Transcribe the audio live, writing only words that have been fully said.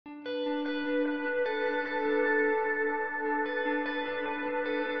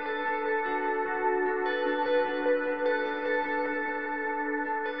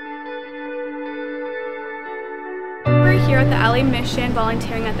at the LA Mission,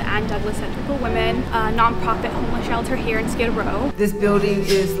 volunteering at the Ann Douglas Center for Women, a nonprofit homeless shelter here in Skid Row. This building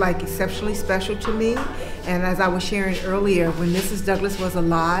is like exceptionally special to me. And as I was sharing earlier, when Mrs. Douglas was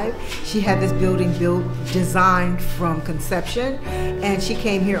alive, she had this building built, designed from conception. And she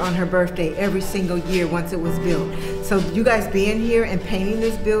came here on her birthday every single year once it was built. So you guys being here and painting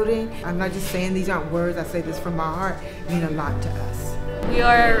this building, I'm not just saying these aren't words, I say this from my heart, mean a lot to us. We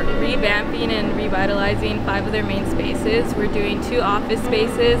are revamping and revitalizing 5 of their main spaces. We're doing 2 office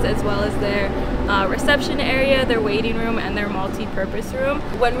spaces as well as their reception area, their waiting room, and their multi-purpose room.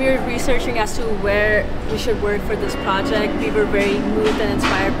 When we were researching as to where we should work for this project, we were very moved and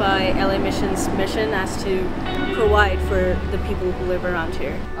inspired by LA Mission's mission as to provide for the people who live around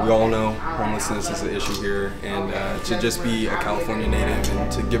here. We all know homelessness is an issue here, and to just be a California native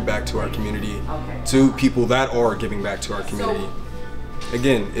and to give back to our community, to people that are giving back to our community.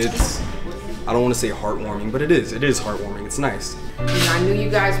 Again, it's, I don't want to say heartwarming, but it is heartwarming. It's nice. You know, I knew you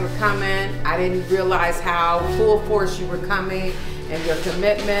guys were coming. I didn't realize how full force you were coming and your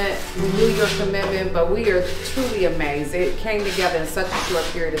commitment. We knew your commitment, but we are truly amazed. It came together in such a short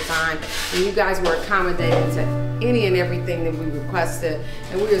period of time, and you guys were accommodating to any and everything that we requested.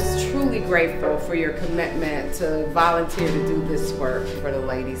 And we are truly grateful for your commitment to volunteer to do this work for the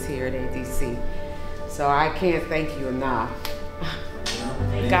ladies here at ADC. So I can't thank you enough.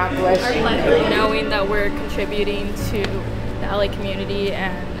 God bless you. Our pleasure knowing that we're contributing to the LA community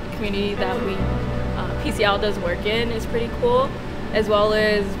and the community that PCL does work in is pretty cool, as well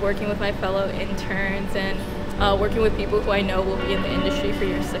as working with my fellow interns and working with people who I know will be in the industry for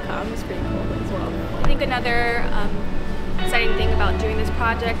years to come is pretty cool as well. I think another exciting thing about doing this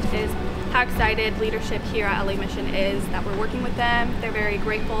project is how excited leadership here at LA Mission is that we're working with them. They're very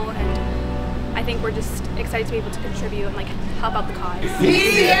grateful, and I think we're just excited to be able to contribute and like help out the cause.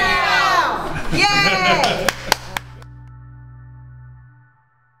 PCL! Yay!